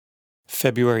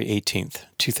February 18th,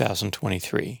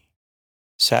 2023,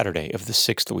 Saturday of the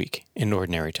 6th week in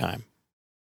Ordinary Time.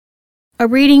 A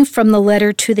reading from the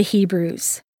letter to the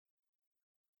Hebrews.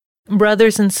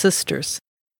 Brothers and sisters,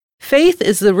 faith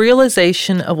is the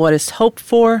realization of what is hoped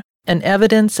for and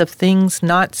evidence of things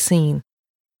not seen.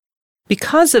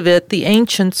 Because of it, the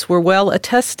ancients were well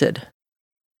attested.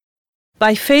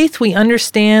 By faith, we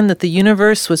understand that the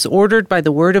universe was ordered by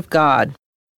the Word of God,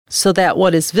 so that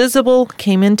what is visible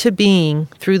came into being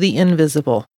through the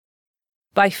invisible.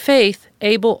 By faith,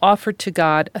 Abel offered to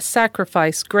God a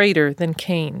sacrifice greater than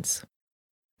Cain's.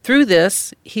 Through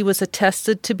this, he was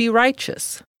attested to be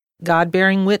righteous, God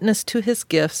bearing witness to his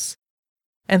gifts,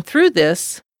 and through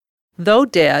this, though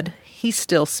dead, he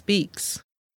still speaks.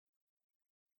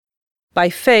 By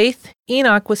faith,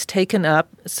 Enoch was taken up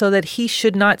so that he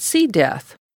should not see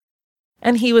death,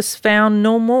 and he was found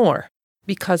no more,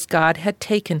 because God had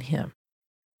taken him.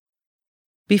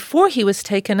 Before he was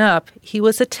taken up, he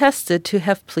was attested to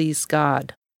have pleased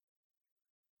God.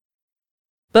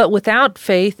 But without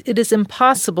faith, it is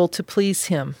impossible to please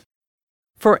him.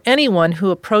 For anyone who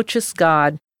approaches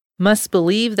God must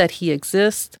believe that he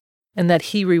exists and that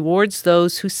he rewards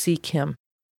those who seek him.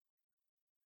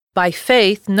 By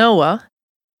faith, Noah,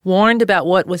 warned about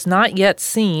what was not yet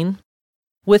seen,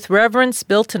 with reverence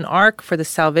built an ark for the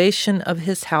salvation of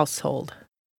his household.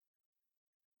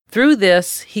 Through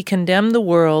this, he condemned the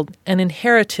world and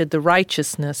inherited the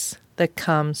righteousness that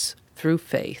comes through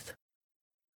faith.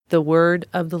 The word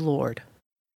of the Lord.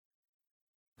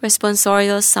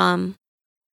 Responsorial Psalm.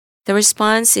 The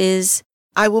response is,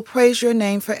 I will praise your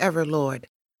name forever, Lord.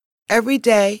 Every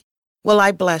day will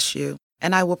I bless you,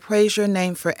 and I will praise your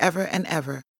name forever and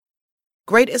ever.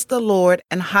 Great is the Lord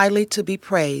and highly to be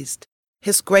praised.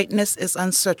 His greatness is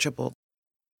unsearchable.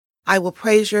 I will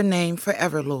praise your name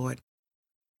forever, Lord.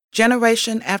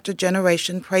 Generation after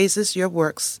generation praises your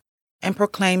works and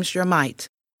proclaims your might.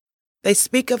 They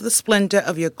speak of the splendor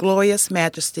of your glorious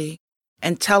majesty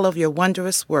and tell of your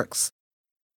wondrous works.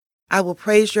 I will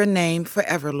praise your name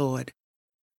forever, Lord.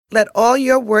 Let all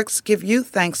your works give you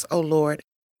thanks, O Lord,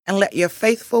 and let your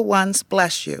faithful ones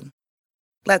bless you.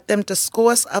 Let them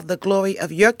discourse of the glory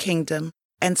of your kingdom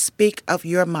and speak of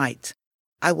your might.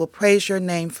 I will praise your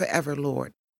name forever,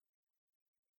 Lord.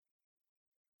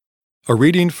 A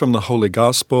reading from the Holy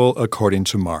Gospel according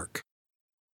to Mark.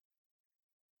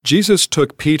 Jesus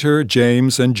took Peter,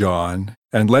 James, and John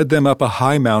and led them up a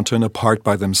high mountain apart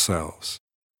by themselves.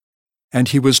 And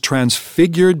he was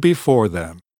transfigured before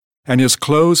them, and his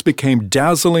clothes became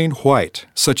dazzling white,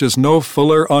 such as no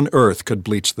fuller on earth could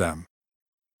bleach them.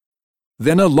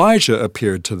 Then Elijah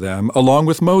appeared to them along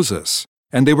with Moses,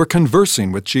 and they were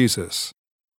conversing with Jesus.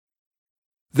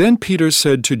 Then Peter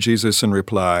said to Jesus in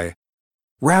reply,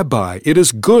 Rabbi, it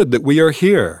is good that we are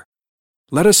here.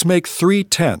 Let us make 3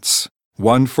 tents,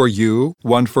 one for you,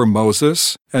 one for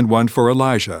Moses, and one for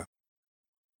Elijah.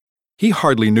 He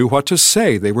hardly knew what to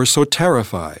say, they were so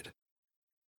terrified.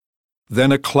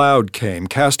 Then a cloud came,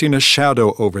 casting a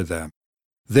shadow over them.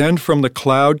 Then from the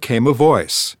cloud came a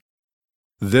voice,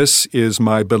 This is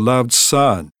my beloved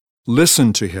Son,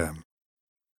 listen to him.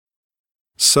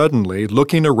 Suddenly,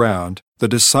 looking around, the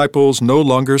disciples no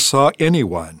longer saw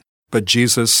anyone, but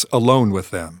Jesus alone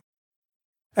with them.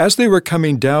 As they were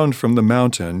coming down from the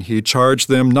mountain, he charged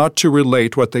them not to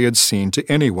relate what they had seen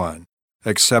to anyone,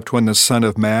 except when the Son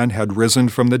of Man had risen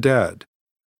from the dead.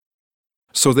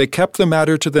 So they kept the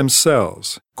matter to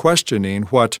themselves, questioning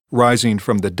what rising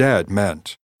from the dead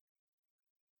meant.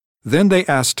 Then they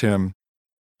asked him,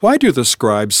 Why do the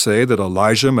scribes say that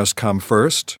Elijah must come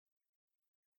first?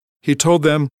 He told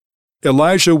them,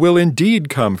 Elijah will indeed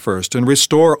come first and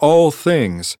restore all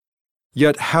things.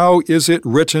 Yet how is it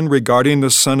written regarding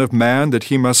the Son of Man that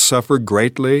he must suffer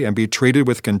greatly and be treated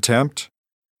with contempt?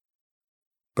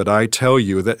 But I tell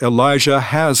you that Elijah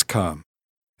has come,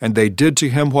 and they did to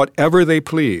him whatever they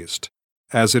pleased,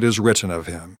 as it is written of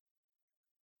him.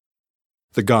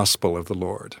 The Gospel of the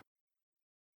Lord.